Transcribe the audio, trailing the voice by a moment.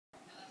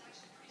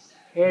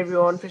Hey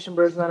everyone, Fishing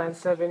Birds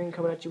 997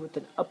 coming at you with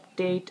an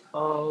update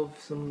of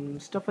some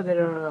stuff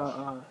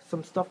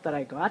that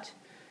I got.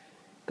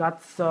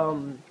 Got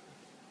some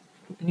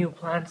new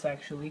plants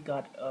actually.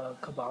 Got a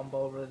kabamba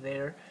over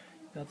there.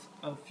 Got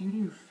a few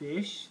new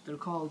fish. They're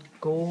called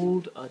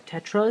gold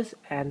tetras,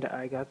 and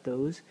I got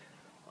those.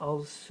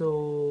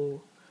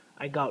 Also,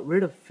 I got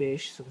rid of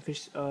fish. Some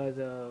fish,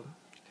 the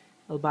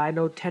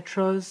albino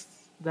tetras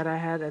that I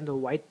had, and the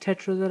white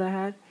tetra that I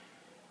had.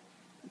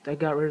 I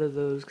got rid of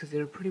those because they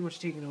were pretty much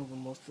taking over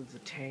most of the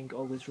tank,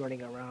 always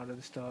running around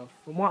and stuff.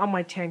 I want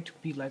my tank to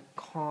be like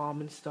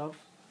calm and stuff.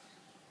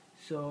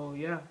 So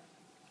yeah,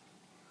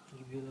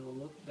 give you a little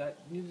look.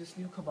 This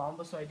new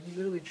Kabamba, so I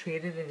literally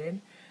traded it in.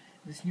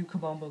 This new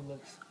Kabamba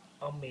looks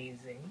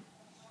amazing.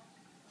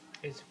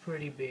 It's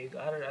pretty big.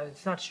 I don't know.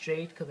 It's not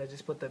straight because I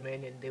just put them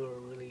in and they were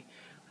really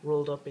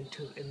rolled up in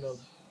the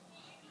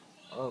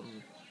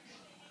um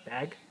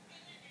bag.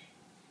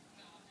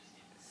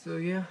 So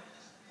yeah,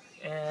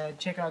 and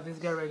check out this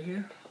guy right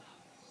here.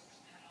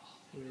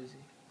 Where is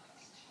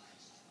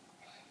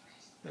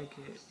he?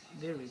 Okay,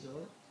 there we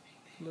go.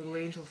 Little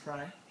angel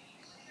fry.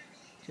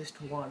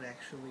 Just one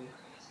actually.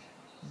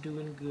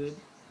 Doing good.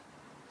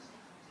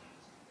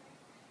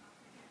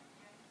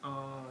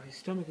 His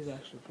stomach is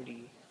actually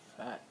pretty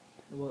fat.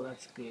 Well,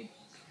 that's good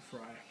for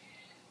fry.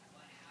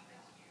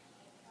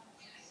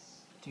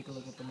 Take a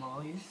look at the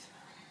mollies.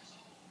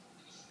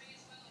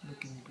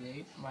 Looking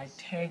great. My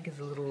tank is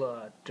a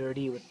little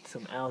dirty with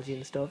some algae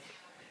and stuff.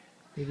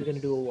 Maybe we're gonna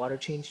do a water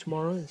change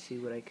tomorrow and see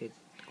what I could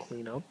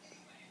clean up.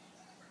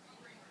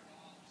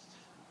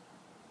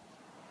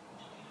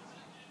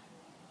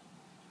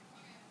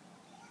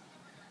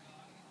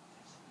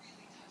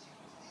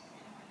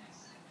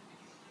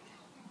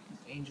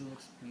 Angel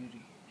looks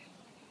beauty.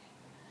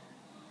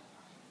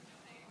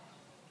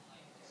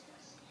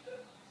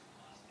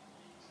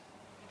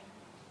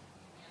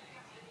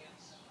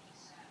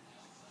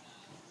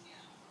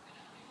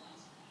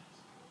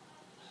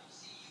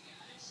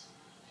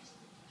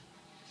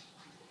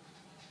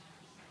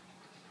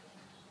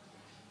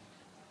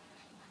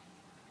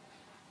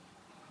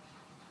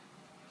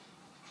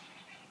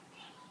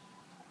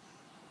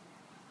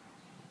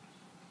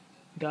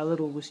 Got a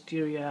little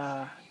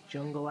wisteria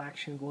jungle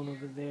action going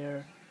over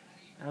there.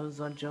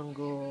 Amazon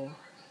jungle,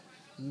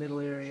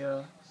 middle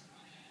area.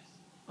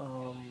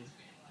 Um,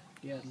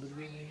 yeah,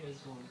 living here is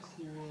going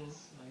cool,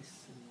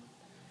 nice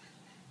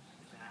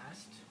and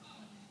fast.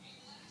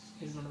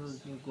 Here's one of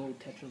those new gold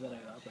tetra that I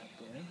got back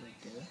there,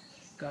 right there.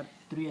 Got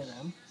three of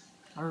them.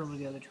 I don't know where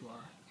the other two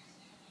are.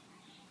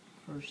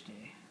 First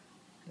day.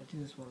 I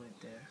think this one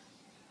right there.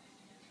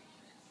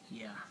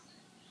 Yeah.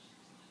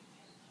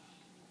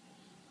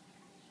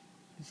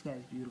 This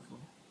guy's beautiful.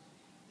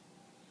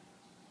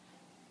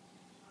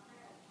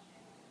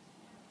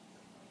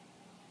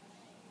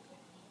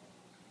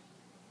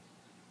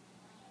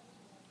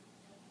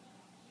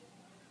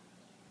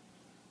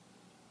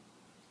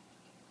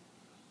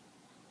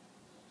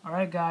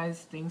 Alright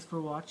guys, thanks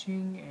for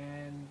watching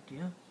and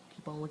yeah,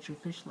 keep on with your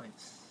fish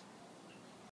lights.